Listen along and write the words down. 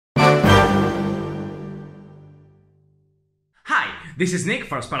This is Nick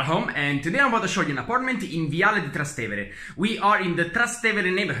for Spara Home, and today I'm about to show you an apartment in Viale di Trastevere. We are in the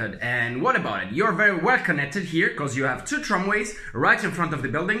Trastevere neighborhood, and what about it? You're very well connected here because you have two tramways right in front of the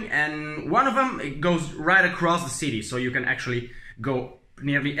building, and one of them goes right across the city, so you can actually go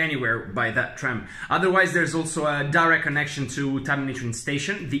nearly anywhere by that tram. Otherwise, there's also a direct connection to Tallinn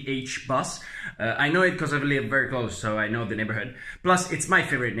Station, the H bus. I know it because I live very close, so I know the neighborhood. Plus, it's my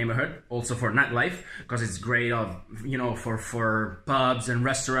favorite neighborhood, also for nightlife, because it's great for pubs and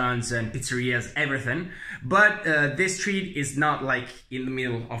restaurants and pizzerias, everything. But this street is not like in the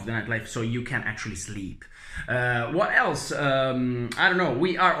middle of the nightlife, so you can actually sleep. What else? I don't know.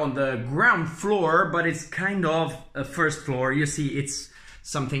 We are on the ground floor, but it's kind of a first floor. You see, it's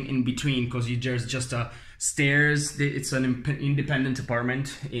something in between because there's just a stairs. It's an independent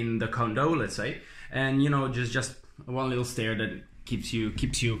apartment in the condo, let's say, and just one little stair that keeps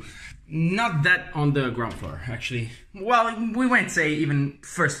you not that on the ground floor, actually. Well, we won't say even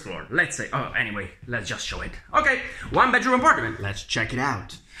first floor, let's say. Oh, anyway, let's just show it. Okay, one bedroom apartment. Let's check it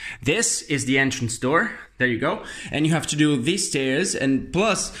out. This is the entrance door. There you go. And you have to do these stairs and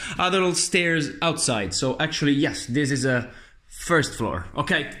plus other little stairs outside. So actually, yes, this is a first floor.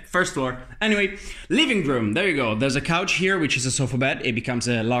 Okay, first floor. Anyway, living room. There you go. There's a couch here, which is a sofa bed. It becomes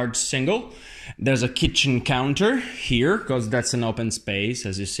a large single. There's a kitchen counter here, because that's an open space,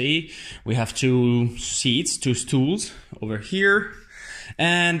 as you see. We have two seats, two stools over here.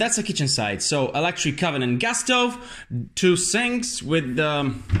 And that's a kitchen side. So electric oven and gas stove, two sinks with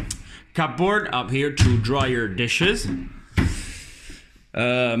the cupboard up here to dry your dishes.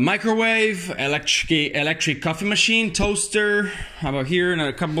 Microwave, electric coffee machine, toaster. How about here?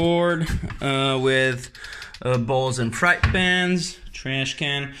 Another cupboard with bowls and fry pans, trash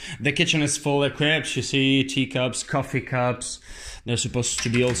can. The kitchen is full equipped. You see teacups, coffee cups. There's supposed to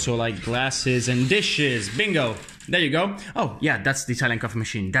be also like glasses and dishes. Bingo! There you go. Oh yeah, that's the Italian coffee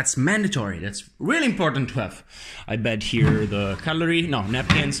machine. That's mandatory. That's really important to have. I bet here the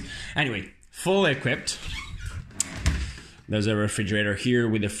napkins. Anyway, full equipped. There's a refrigerator here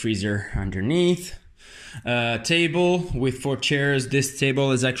with a freezer underneath. Table with 4 chairs. This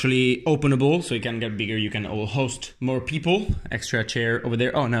table is actually openable, so you can get bigger. You can host more people. Extra chair over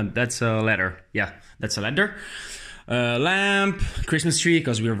there. Oh no, that's a ladder. Yeah, that's a ladder. Lamp, Christmas tree,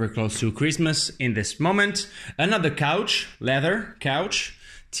 because we're very close to Christmas in this moment. Another couch, leather couch.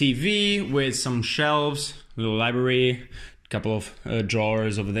 TV with some shelves, little library, couple of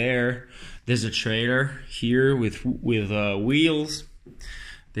drawers over there. There's a trailer here with wheels.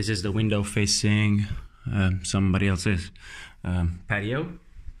 This is the window facing somebody else's patio.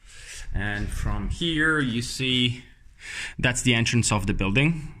 And from here you see that's the entrance of the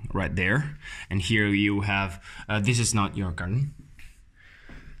building right there. And here you have, this is not your garden.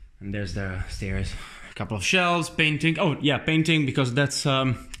 And there's the stairs. A couple of shelves, painting. Oh yeah, painting, because that's,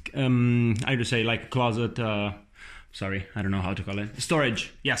 I would say like closet, sorry, I don't know how to call it.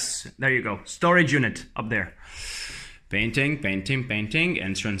 Storage. Yes, there you go. Storage unit up there. Painting, painting, painting.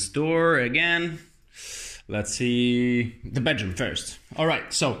 Entrance door again. Let's see the bedroom first. All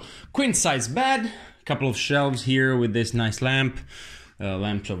right, so queen size bed. Couple of shelves here with this nice lamp.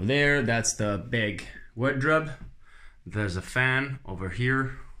 Lamps over there. That's the big wardrobe. There's a fan over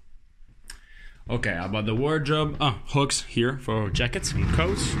here. Okay, about the wardrobe. Hooks here for jackets and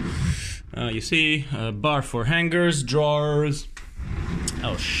coats. You see, a bar for hangers, drawers.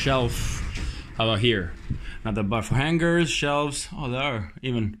 Oh, shelf. How about here? Another bar for hangers, shelves. Oh, there are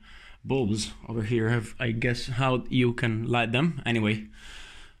even bulbs over here. I guess how you can light them. Anyway,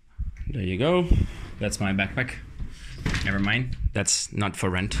 there you go. That's my backpack. Never mind. That's not for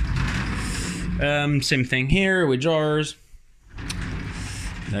rent. Same thing here with drawers.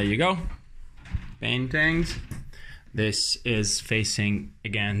 There you go. Paintings. This is facing,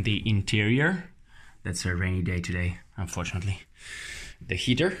 again, the interior. That's a rainy day today, unfortunately. The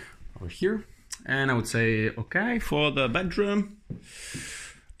heater over here. And I would say, okay, for the bedroom.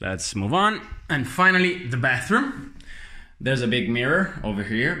 Let's move on. And finally, the bathroom. There's a big mirror over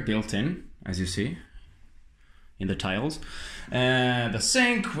here, built in, as you see, in the tiles. The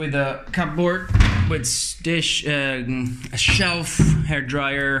sink with a cupboard, with dish, a shelf, hair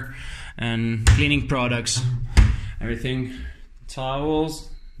dryer, and cleaning products. Everything, towels.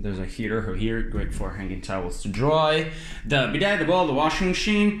 There's a heater here, great for hanging towels to dry. The bidet, the bowl, the washing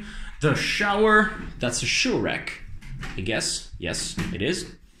machine, the shower. That's a shoe rack, I guess. Yes, it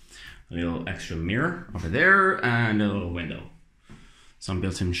is. A little extra mirror over there and a little window. Some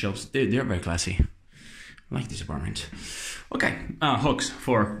built-in shelves. They're very classy. I like this apartment. Okay, hooks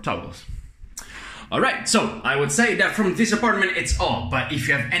for towels. Alright, so I would say that from this apartment it's all, but if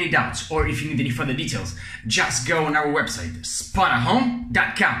you have any doubts or if you need any further details, just go on our website,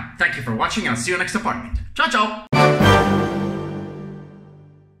 spotahome.com. Thank you for watching, I'll see you next apartment. Ciao, ciao!